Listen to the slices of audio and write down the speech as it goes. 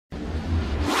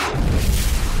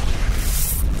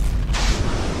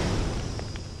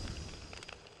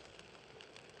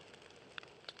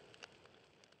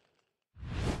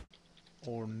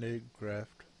Or Nig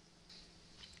Craft.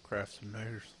 Craft some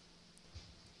niggers.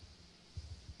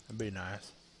 That'd be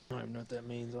nice. I don't even know what that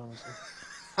means, honestly.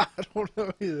 I don't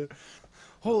know either.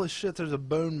 Holy shit, there's a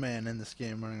bone man in this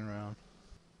game running around.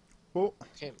 Well,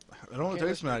 it only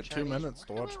takes me like 2 minutes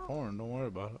to watch porn. Don't worry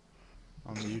about it.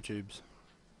 On the YouTubes.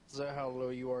 Is that how low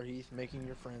you are, Heath? Making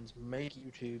your friends make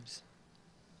YouTubes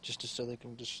just so they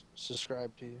can just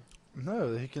subscribe to you?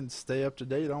 No, he can stay up to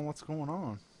date on what's going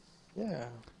on. Yeah.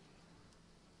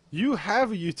 You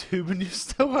have a YouTube and you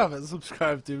still haven't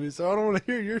subscribed to me, so I don't want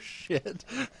to hear your shit.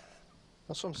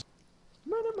 That's what I'm saying.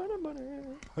 Money, money,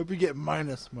 money. Hope you get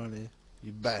minus money,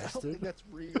 you bastard. I don't think that's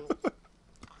real.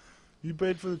 You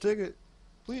paid for the ticket.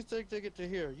 Please take ticket to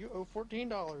here. You owe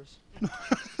 $14.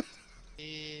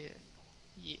 Yeah.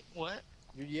 What?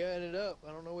 You're yelling it up.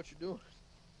 I don't know what you're doing.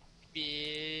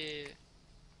 Yeah.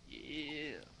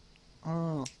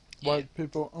 Yeah. White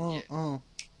people,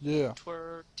 yeah.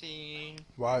 Twerking.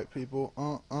 White people,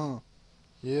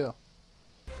 yeah.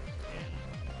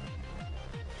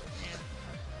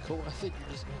 Cool. I think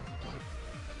you're just gonna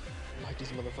light these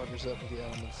motherfuckers up with the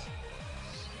elements.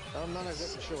 I'm not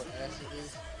exactly sure what acid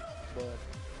is, but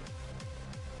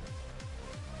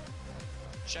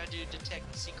Should I do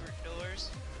detect secret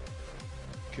doors?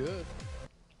 good.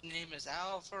 His name is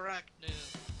Alpha Arachnu.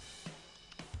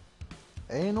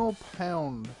 Anal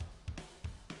pound.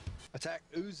 Attack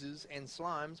oozes and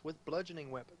slimes with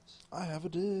bludgeoning weapons. I have a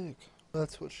dick.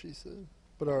 That's what she said.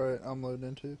 But alright, I'm loading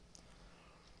into.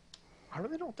 I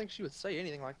really don't think she would say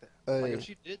anything like that. Hey. Like if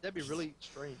she did, that'd be really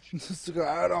strange. Just go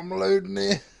out, I'm loading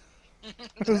in.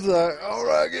 It's like,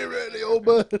 alright, get ready, old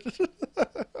bud.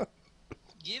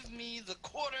 Give me the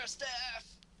quarterstaff.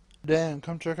 Dan,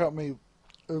 come check out me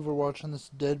overwatching this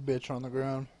dead bitch on the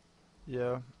ground.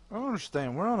 Yeah, I don't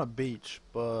understand. We're on a beach,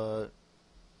 but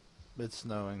it's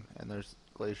snowing and there's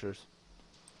glaciers.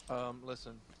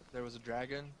 Listen, there was a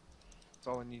dragon. That's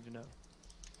all I need to know.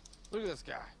 Look at this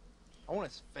guy. I want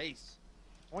his face.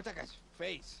 I want that guy's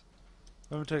face.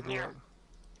 Let me take a Yeah. look.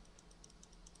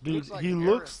 Dude, Looks like he an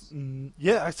looks...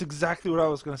 yeah, that's exactly what I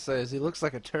was going to say, is he looks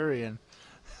like a Turian.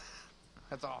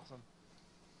 That's awesome.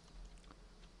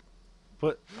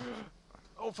 But...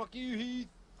 Oh, fuck you, Heath.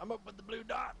 I'm up with the blue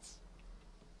dots.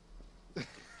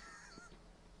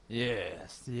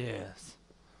 Yes, yes.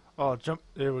 Oh, jump.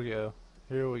 There we go.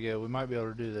 Here we go. We might be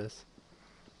able to do this.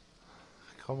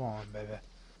 Come on, baby.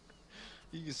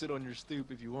 You can sit on your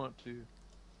stoop if you want to.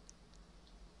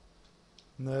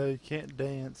 No, you can't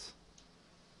dance.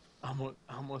 I'm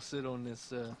gonna sit on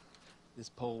this this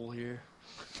pole here.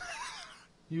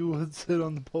 You would sit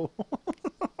on the pole.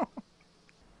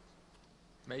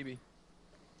 Maybe.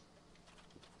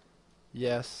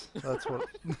 Yes, that's what...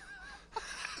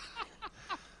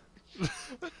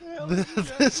 What the hell did you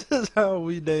This is how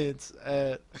we dance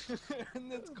at...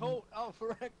 And this Colt Alpha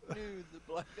Arachnu, the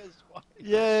black as white.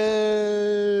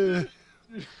 Yay!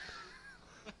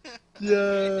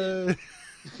 Yay!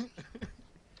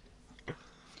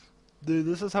 Dude,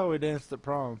 this is how we danced at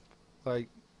prom. Like...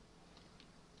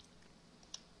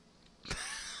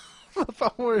 I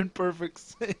thought we were in perfect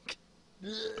sync.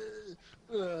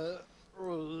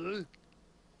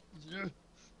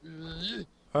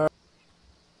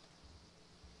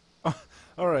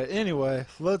 Alright, anyway,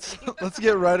 let's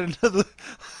get right into the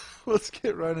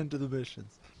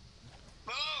missions.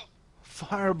 Oh!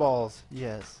 Fireballs,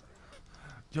 yes.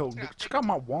 Yo, check out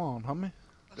my wand, homie.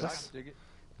 I can dig it.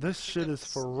 This shit is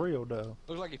for real though.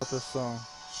 Looks like What's this song?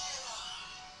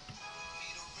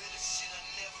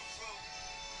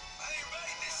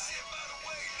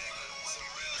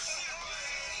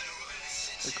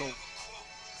 Pretty cool.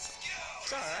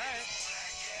 It's alright.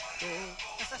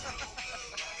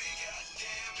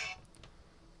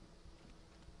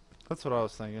 That's what I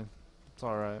was thinking. It's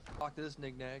alright. Like this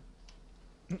knick-knack.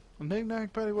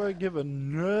 Knick-knack, paddywhack, give a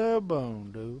no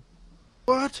bone, dude.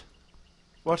 What?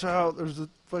 Watch out, there's a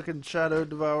fucking Shadow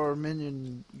Devourer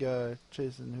minion guy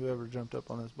chasing whoever jumped up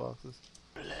on his boxes.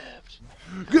 Left.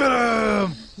 Get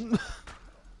him!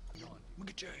 Look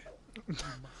at you.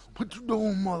 What you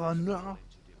doing, mother? No.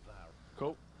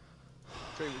 Cool.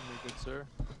 Trade with me, good sir.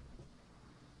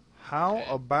 How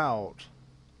about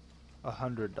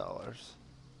 $100?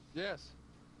 Yes.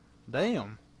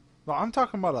 Damn. No, I'm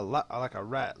talking about like a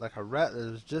rat that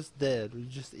is just dead. We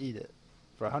just eat it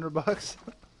for $100.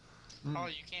 Oh,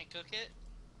 you can't cook it?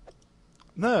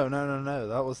 No.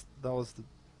 That was the.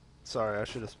 Sorry, I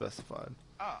should have specified.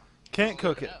 Oh. Can't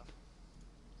cook it.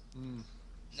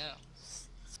 No.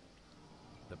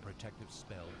 The protective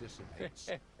spell dissipates.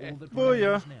 All that Booyah.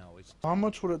 remains now is How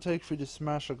much would it take for you to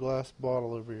smash a glass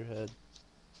bottle over your head?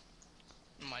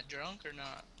 Am I drunk or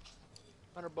not?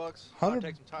 $100. I'll 100?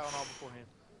 take some Tylenol beforehand.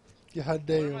 God What am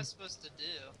damn. I supposed to do?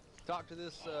 Talk to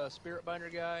this spirit binder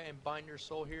guy and bind your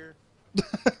soul here.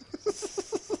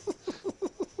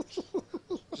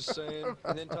 Just saying.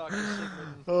 And then talk to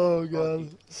Sigmund. Oh Bucky. god,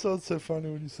 it sounds so funny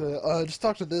when you say it. Just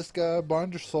talk to this guy,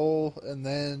 bind your soul, and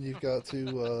then you've got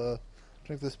to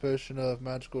drink this potion of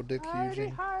magical dick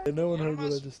fusion. And no one What heard am I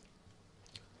what I s- just.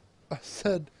 I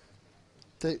said,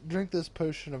 drink this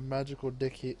potion of magical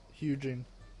dick huging.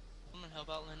 I'm gonna help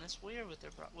out Linus Weir with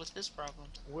with his problem.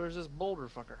 Where's this boulder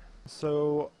fucker?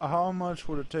 So, how much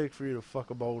would it take for you to fuck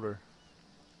a boulder?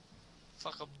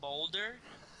 Fuck a boulder?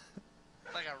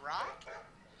 Like a rock?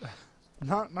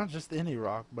 Not just any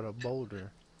rock, but a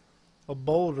boulder. A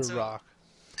boulder So- rock.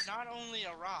 Not only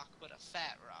a rock, but a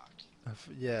fat rock.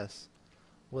 Yes,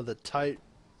 with a tight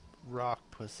rock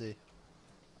pussy.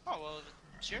 Oh well,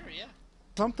 sure, yeah.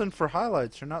 Something for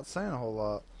highlights. You're not saying a whole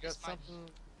lot. You got It's fine. something?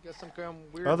 You got some kind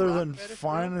of weird Other rock than fetish, bro?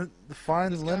 find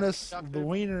This guy, Linus doctor? the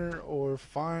wiener or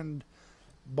find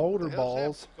boulder The hell's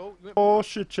balls. happening? Go, you went- Oh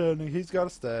shit, Chudney, he's got a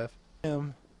staff.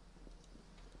 Him.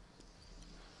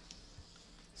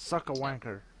 Suck a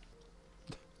wanker.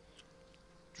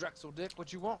 Drexel dick,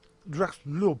 what you want? Drex,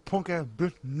 little punk ass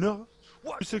bitch. No.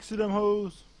 What? 360 them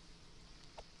hoes.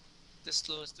 The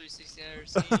slowest 360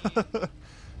 I've ever seen.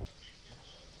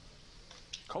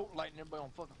 Coat lighting everybody on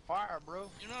fucking fire, bro.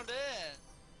 You know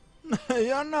that.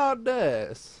 You're not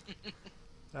this.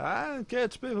 I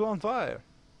catch people on fire.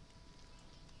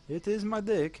 It is my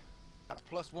dick. Got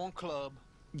a +1 club.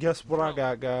 Guess what I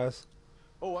got, guys?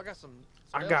 Oh, I got some.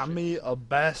 I spell got shit. me a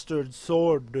bastard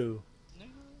sword, dude. No.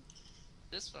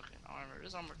 This fucking armor.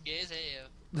 This armor gay as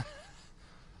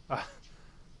hell.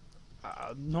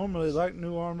 I normally like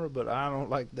new armor, but I don't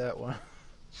like that one.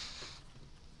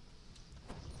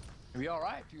 It'd be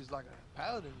alright if he was like a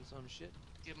paladin or some shit.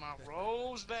 Get my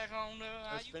robes back on there.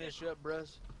 How Let's you finish get- up,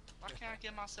 Bruss. Why can't I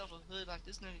get myself a hood like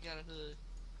this nigga got a hood?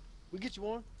 We get you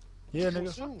one. Yeah, Well,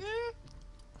 nigga. soon.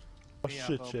 Oh Yeah,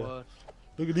 shit, bud, yeah. bud.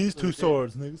 Look at these two Look at that.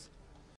 swords, niggas.